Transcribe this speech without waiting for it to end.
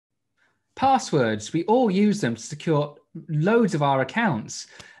Passwords, we all use them to secure loads of our accounts.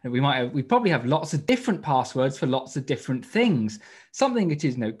 And we probably have lots of different passwords for lots of different things. Something which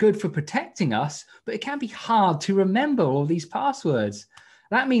is good for protecting us, but it can be hard to remember all these passwords.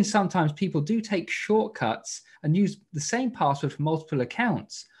 That means sometimes people do take shortcuts and use the same password for multiple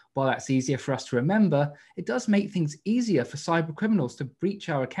accounts. While that's easier for us to remember, it does make things easier for cyber criminals to breach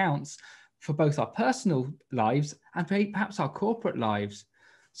our accounts for both our personal lives and perhaps our corporate lives.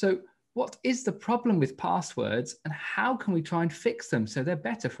 So what is the problem with passwords and how can we try and fix them so they're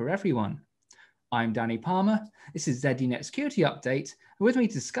better for everyone? I'm Danny Palmer. This is ZDNet Security Update. And with me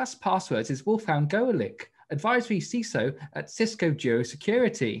to discuss passwords is Wolfgang Goerlich, Advisory CISO at Cisco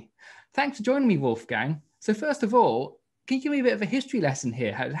Security. Thanks for joining me, Wolfgang. So first of all, can you give me a bit of a history lesson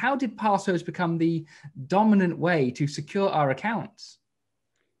here? How did passwords become the dominant way to secure our accounts?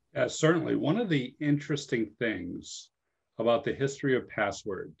 Certainly. One of the interesting things about the history of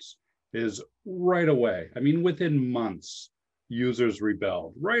passwords is right away, within months, users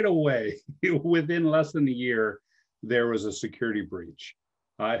rebelled. Right away, within less than a year, there was a security breach.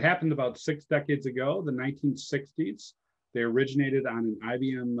 It happened about 6 decades ago, the 1960s. They originated on an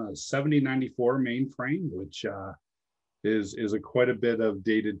IBM 7094 mainframe, which is quite a bit of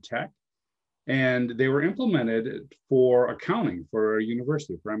dated tech. And they were implemented for accounting for a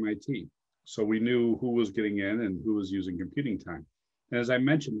university, for MIT. So we knew who was getting in and who was using computing time. And as I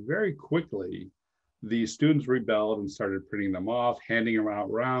mentioned, very quickly, the students rebelled and started printing them off, handing them out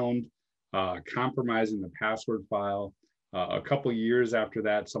around, compromising the password file. A couple of years after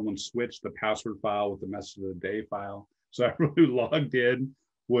that, someone switched the password file with the message of the day file. So everyone who logged in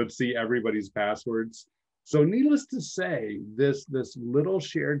would see everybody's passwords. So needless to say, this little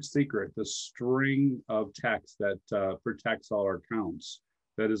shared secret, the string of text that protects all our accounts,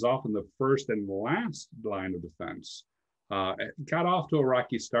 that is often the first and last line of defense, got off to a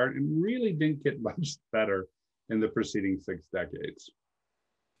rocky start and really didn't get much better in the preceding 6 decades.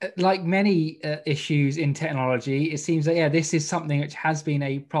 Like many issues in technology, it seems that, this is something which has been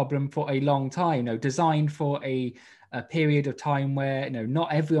a problem for a long time, designed for a period of time where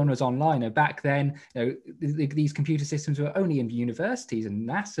not everyone was online. Back then, these computer systems were only in universities and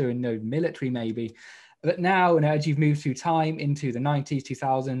NASA and military maybe. But now, as you've moved through time into the 90s,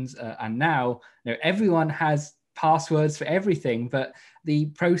 2000s, and now, everyone has passwords for everything. But the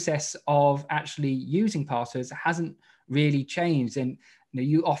process of actually using passwords hasn't really changed. And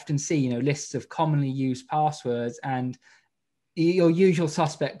you often see lists of commonly used passwords, and your usual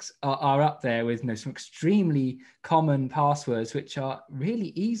suspects are up there with some extremely common passwords which are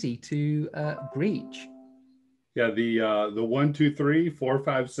really easy to breach. Yeah, the 1, 2, 3, 4,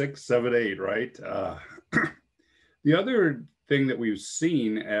 5, 6, 7, 8, right? The other thing that we've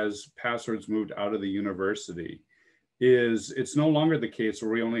seen as passwords moved out of the university is it's no longer the case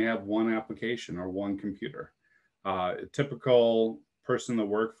where we only have one application or one computer. A typical person in the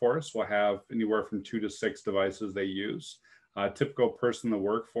workforce will have anywhere from 2 to 6 devices they use. A typical person in the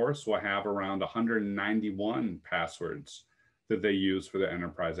workforce will have around 191 passwords that they use for their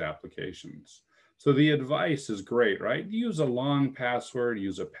enterprise applications. So the advice is great, right? Use a long password,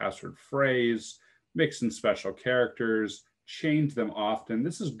 use a password phrase, mix in special characters, change them often.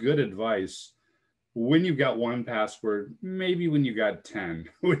 This is good advice when you've got one password, maybe when you got 10.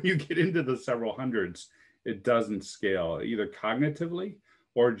 When you get into the several hundreds, it doesn't scale, either cognitively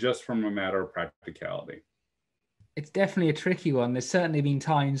or just from a matter of practicality. It's definitely a tricky one. There's certainly been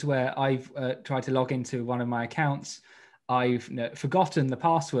times where I've tried to log into one of my accounts. I've forgotten the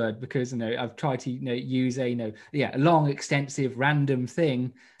password because I've tried to use a long, extensive, random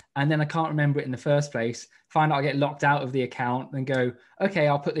thing, and then I can't remember it in the first place. Find out I get locked out of the account, and go, okay,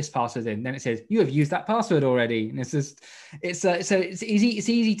 I'll put this password in. Then it says you have used that password already, and it's just so it's easy. It's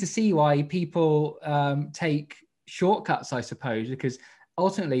easy to see why people take shortcuts, I suppose, because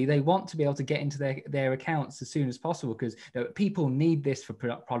ultimately they want to be able to get into their accounts as soon as possible, because people need this for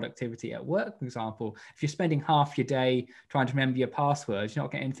productivity at work. For example, if you're spending half your day trying to remember your passwords, you're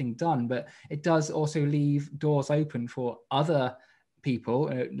not getting anything done. But it does also leave doors open for other people,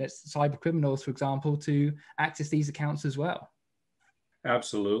 cyber criminals, for example, to access these accounts as well.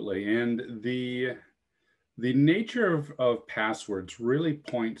 Absolutely. And the nature of passwords really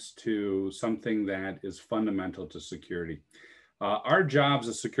points to something that is fundamental to security. Our jobs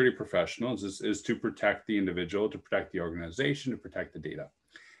as security professionals is to protect the individual, to protect the organization, to protect the data.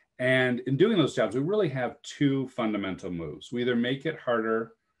 And in doing those jobs, we really have 2 fundamental moves. We either make it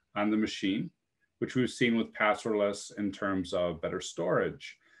harder on the machine, which we've seen with passwordless in terms of better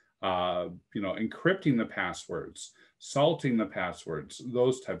storage, encrypting the passwords, salting the passwords,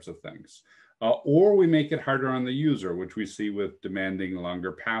 those types of things. or we make it harder on the user, which we see with demanding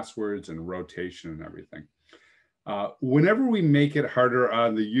longer passwords and rotation and everything. Whenever we make it harder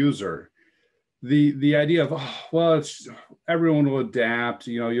on the user, the idea of, oh, well, everyone will adapt,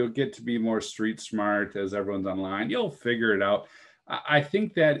 you'll get to be more street smart as everyone's online, you'll figure it out. I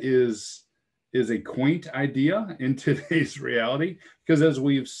think that is a quaint idea in today's reality, because as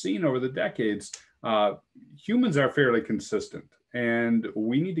we've seen over the decades, humans are fairly consistent and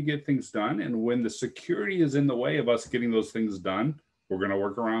we need to get things done. And when the security is in the way of us getting those things done, we're going to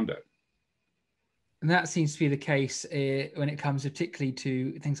work around it. And that seems to be the case when it comes particularly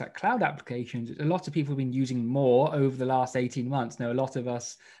to things like cloud applications. A lot of people have been using more over the last 18 months. Now, a lot of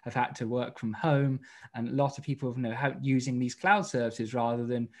us have had to work from home, and a lot of people have using these cloud services rather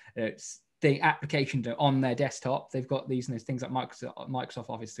than the application on their desktop. They've got these things like Microsoft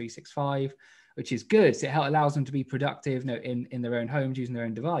Office 365, which is good. So it allows them to be productive in their own homes using their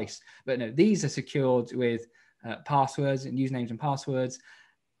own device. But no, these are secured with passwords and usernames and passwords.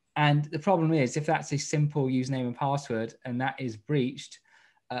 And the problem is, if that's a simple username and password and that is breached,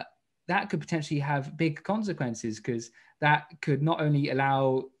 that could potentially have big consequences, because that could not only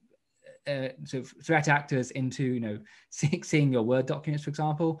allow sort of threat actors into seeing your Word documents, for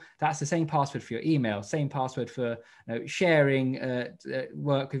example. That's the same password for your email, same password for sharing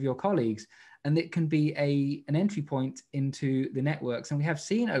work with your colleagues. And it can be an entry point into the networks. And we have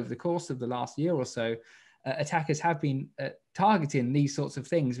seen over the course of the last year or so, attackers have been targeting these sorts of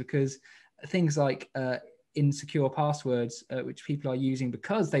things, because things like insecure passwords, which people are using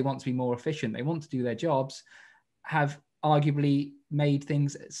because they want to be more efficient, they want to do their jobs, have arguably made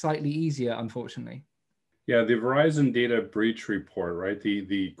things slightly easier, unfortunately. Yeah, the Verizon Data Breach Report, right?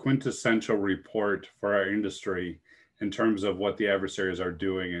 The quintessential report for our industry in terms of what the adversaries are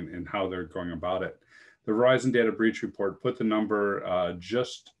doing and how they're going about it. The Verizon Data Breach Report put the number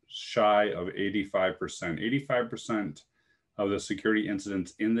just shy of 85%. 85% of the security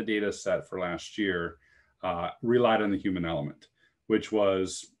incidents in the data set for last year relied on the human element, which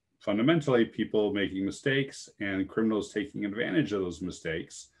was fundamentally people making mistakes and criminals taking advantage of those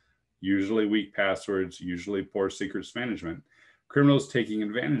mistakes, usually weak passwords, usually poor secrets management, criminals taking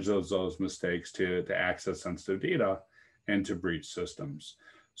advantage of those mistakes to access sensitive data and to breach systems.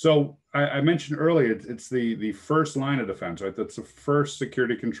 So I mentioned earlier, it's the first line of defense, right? That's the first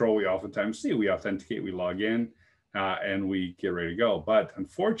security control we oftentimes see. We authenticate, we log in, and we get ready to go. But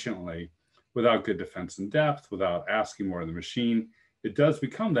unfortunately, without good defense in depth, without asking more of the machine, it does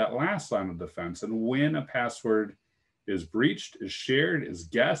become that last line of defense. And when a password is breached, is shared, is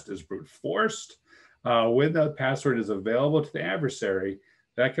guessed, is brute forced, when the password is available to the adversary,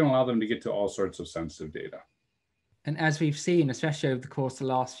 that can allow them to get to all sorts of sensitive data. And as we've seen, especially over the course of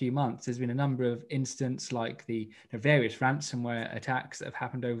the last few months, there's been a number of incidents like the various ransomware attacks that have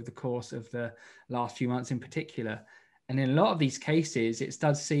happened over the course of the last few months in particular. And in a lot of these cases, it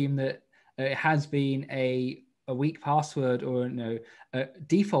does seem that it has been a weak password or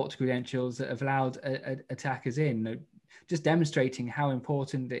default credentials that have allowed attackers in, just demonstrating how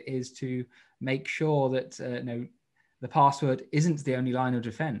important it is to make sure that the password isn't the only line of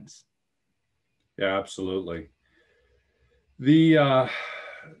defense. Yeah, absolutely. The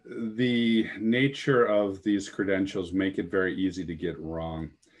nature of these credentials make it very easy to get wrong.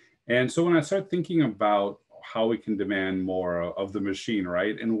 And so when I start thinking about how we can demand more of the machine,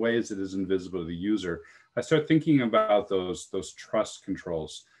 right, in ways that is invisible to the user, I start thinking about those trust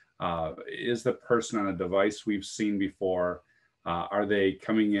controls. Is the person on a device we've seen before? Are they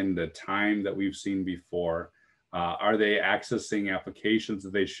coming in the time that we've seen before? Are they accessing applications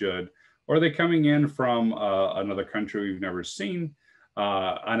that they should? Or are they coming in from another country we've never seen,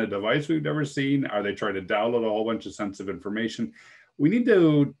 on a device we've never seen? Are they trying to download a whole bunch of sensitive information? We need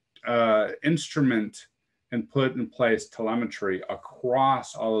to instrument and put in place telemetry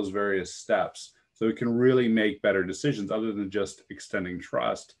across all those various steps so we can really make better decisions other than just extending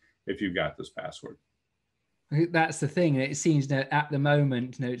trust if you've got this password. That's the thing. It seems that at the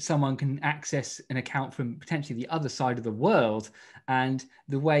moment, someone can access an account from potentially the other side of the world, and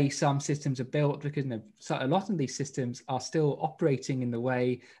the way some systems are built, because a lot of these systems are still operating in the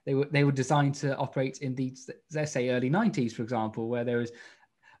way they were designed to operate in these, let's say, early 90s, for example, where there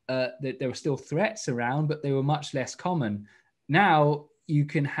were still threats around, but they were much less common. Now you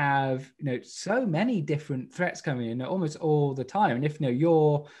can have so many different threats coming in almost all the time, and if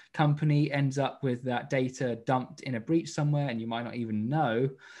your company ends up with that data dumped in a breach somewhere and you might not even know,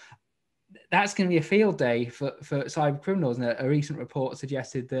 that's going to be a field day for cyber criminals. And a recent report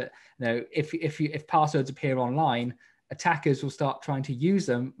suggested that if passwords appear online, attackers will start trying to use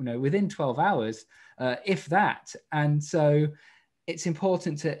them within 12 hours, if that. And so it's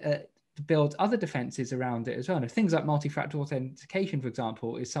important to build other defenses around it as well. And things like multi-factor authentication, for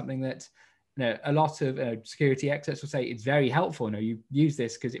example, is something that a lot of security experts will say it's very helpful. You use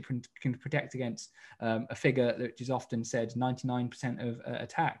this because it can protect against a figure that is often said 99% of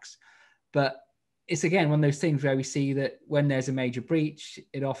attacks. But it's again one of those things where we see that when there's a major breach,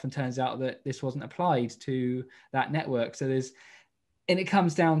 it often turns out that this wasn't applied to that network. So and it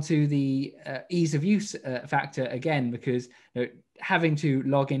comes down to the ease of use factor again, because having to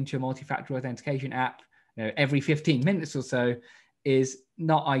log into a multi-factor authentication app every 15 minutes or so is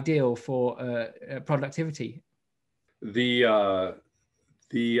not ideal for productivity.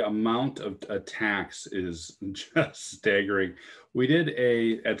 The amount of attacks is just staggering.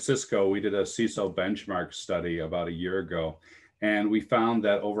 At Cisco, we did a CISO benchmark study about a year ago, and we found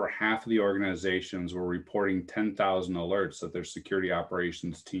that over half of the organizations were reporting 10,000 alerts that their security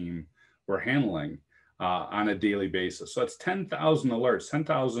operations team were handling on a daily basis. So that's 10,000 alerts,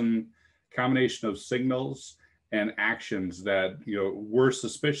 10,000 combination of signals and actions that we're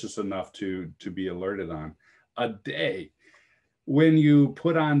suspicious enough to be alerted on a day. When you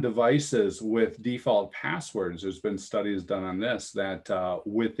put on devices with default passwords, there's been studies done on this that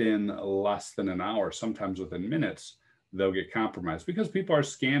within less than an hour, sometimes within minutes, they'll get compromised because people are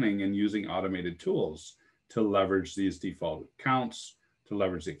scanning and using automated tools to leverage these default accounts, to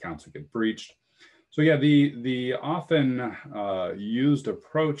leverage the accounts that get breached. So yeah, the often used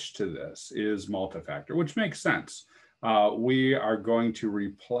approach to this is multi-factor, which makes sense. We are going to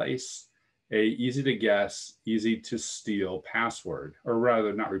replace a easy to guess, easy to steal password, or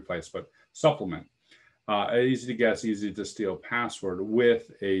rather not replace, but supplement easy to guess, easy to steal password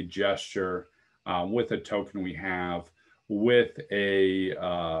with a gesture, with a token we have, with a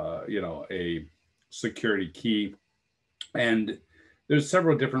security key. And there's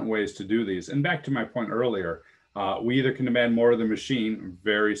several different ways to do these. And back to my point earlier, we either can demand more of the machine,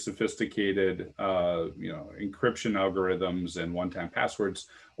 very sophisticated, encryption algorithms and one-time passwords,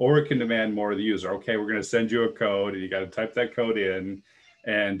 or it can demand more of the user. Okay, we're going to send you a code, and you got to type that code in,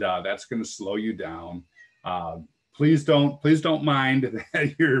 and that's going to slow you down. Please don't mind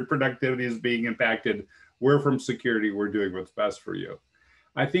that your productivity is being impacted. We're from security. We're doing what's best for you.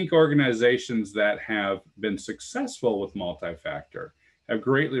 I think organizations that have been successful with multi-factor have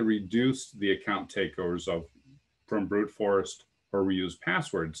greatly reduced the account takeovers from brute force or reused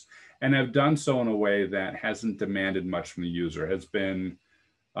passwords, and have done so in a way that hasn't demanded much from the user, has been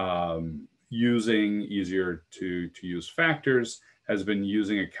using easier to use factors, has been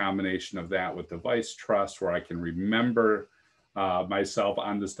using a combination of that with device trust, where I can remember myself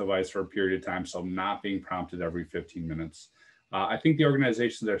on this device for a period of time, so I'm not being prompted every 15 minutes. I think the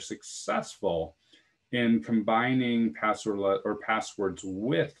organizations that are successful in combining passwords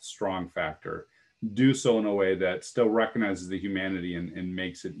with strong factor do so in a way that still recognizes the humanity and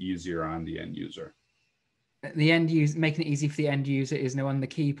makes it easier on the end user. The end user, making it easy for the end user, is one of the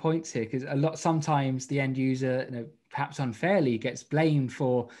key points here, because sometimes the end user, perhaps unfairly, gets blamed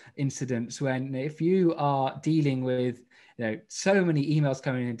for incidents when, if you are dealing with so many emails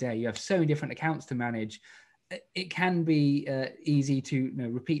coming in a day, you have so many different accounts to manage, it can be easy to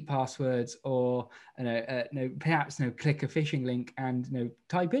repeat passwords, or perhaps click a phishing link and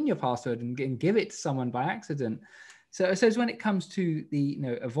type in your password and give it to someone by accident. So I suppose when it comes to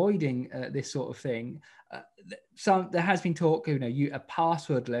the avoiding this sort of thing, there has been talk a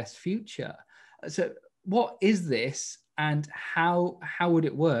passwordless future. So what is this, and how would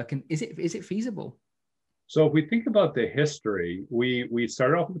it work, and is it feasible? So if we think about the history, we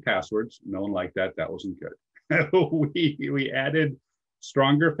started off with the passwords. No one liked that. That wasn't good. we added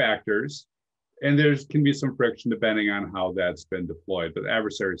stronger factors, and there can be some friction depending on how that's been deployed, but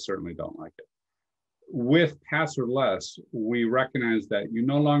adversaries certainly don't like it. With passwordless, we recognize that you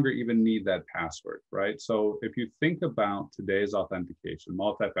no longer even need that password, right? So if you think about today's authentication,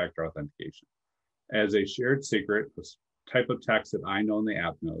 multi-factor authentication, as a shared secret, a type of text that I know and the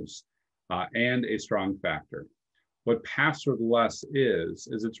app knows, and a strong factor. What passwordless is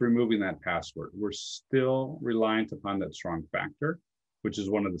it's removing that password. We're still reliant upon that strong factor, which is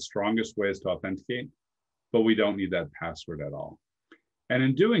one of the strongest ways to authenticate, but we don't need that password at all. And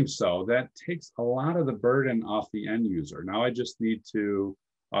in doing so, that takes a lot of the burden off the end user. Now I just need to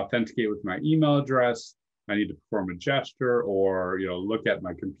authenticate with my email address. I need to perform a gesture, or look at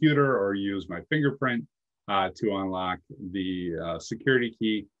my computer, or use my fingerprint to unlock the security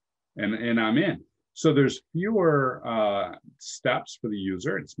key, and I'm in. So there's fewer steps for the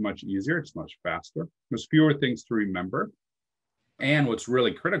user. It's much easier. It's much faster. There's fewer things to remember. And what's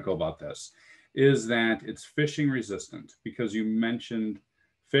really critical about this is that it's phishing resistant, because you mentioned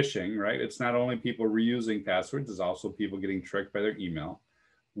phishing, right? It's not only people reusing passwords, it's also people getting tricked by their email.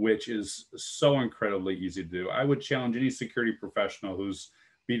 which is so incredibly easy to do. I would challenge any security professional who's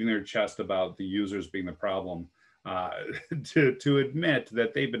beating their chest about the users being the problem to admit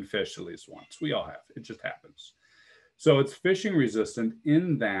that they've been phished at least once. We all have. It just happens. So it's phishing resistant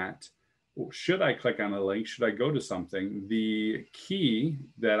in that, should I click on a link, should I go to something, the key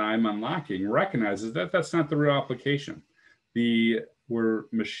that I'm unlocking recognizes that that's not the real application. The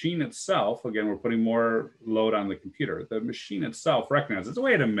machine itself, again, we're putting more load on the computer. The machine itself recognizes,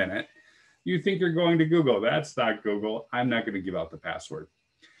 wait a minute, you think you're going to Google. That's not Google. I'm not going to give out the password.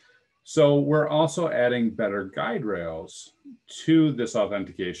 So we're also adding better guide rails to this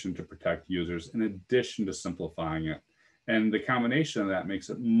authentication to protect users in addition to simplifying it. And the combination of that makes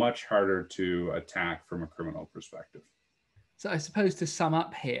it much harder to attack from a criminal perspective. So I suppose to sum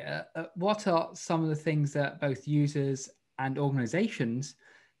up here, what are some of the things that both users and organizations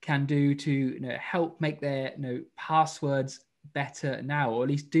can do to help make their passwords better now, or at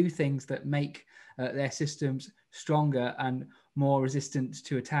least do things that make their systems stronger and more resistant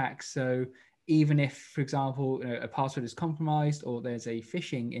to attacks? So even if, for example, a password is compromised or there's a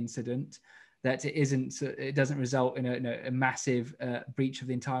phishing incident, that it doesn't result in a massive breach of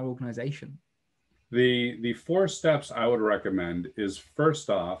the entire organization. The 4 steps I would recommend is,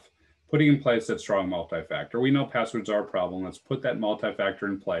 first off, putting in place that strong multi-factor. We know passwords are a problem. Let's put that multi-factor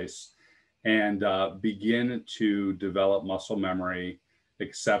in place and begin to develop muscle memory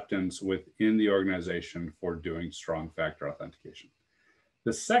acceptance within the organization for doing strong factor authentication.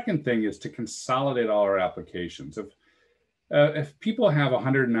 The second thing is to consolidate all our applications. If people have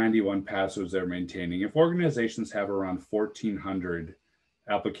 191 passwords they're maintaining, if organizations have around 1,400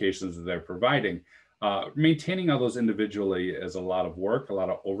 applications that they're providing, maintaining all those individually is a lot of work, a lot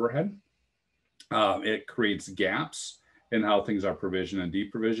of overhead. It creates gaps in how things are provisioned and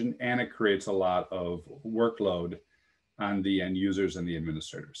deprovisioned, and it creates a lot of workload on the end users and the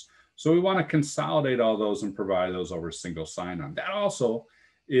administrators. So we want to consolidate all those and provide those over single sign-on. That also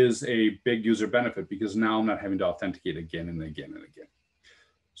is a big user benefit because now I'm not having to authenticate again and again and again.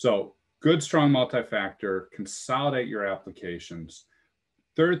 So good, strong multi-factor, consolidate your applications.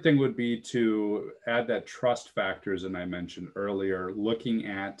 Third thing would be to add that trust factors, and I mentioned earlier, looking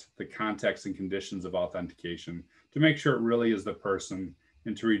at the context and conditions of authentication to make sure it really is the person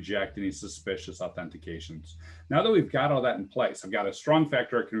and to reject any suspicious authentications. Now that we've got all that in place, I've got a strong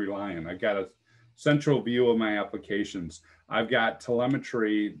factor I can rely on. I've got a central view of my applications. I've got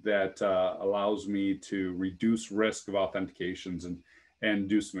telemetry that allows me to reduce risk of authentications and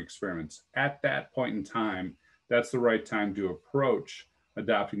do some experiments. At that point in time, that's the right time to approach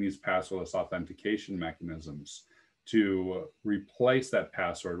adopting these passwordless authentication mechanisms to replace that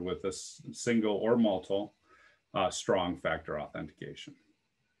password with a single or multiple strong factor authentication.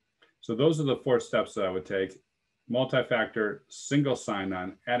 So those are the 4 steps that I would take: multi-factor, single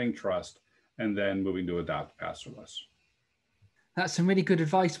sign-on, adding trust, and then moving to adopt passwordless. That's some really good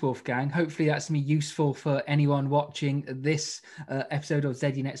advice, Wolfgang. Hopefully that's going to be useful for anyone watching this episode of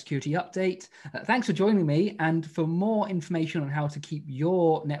ZDNet Security Update. Thanks for joining me. And for more information on how to keep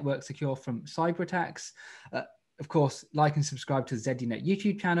your network secure from cyber attacks, of course, like and subscribe to the ZDNet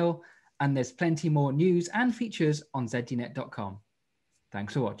YouTube channel. And there's plenty more news and features on zdnet.com.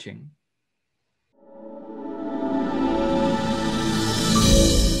 Thanks for watching.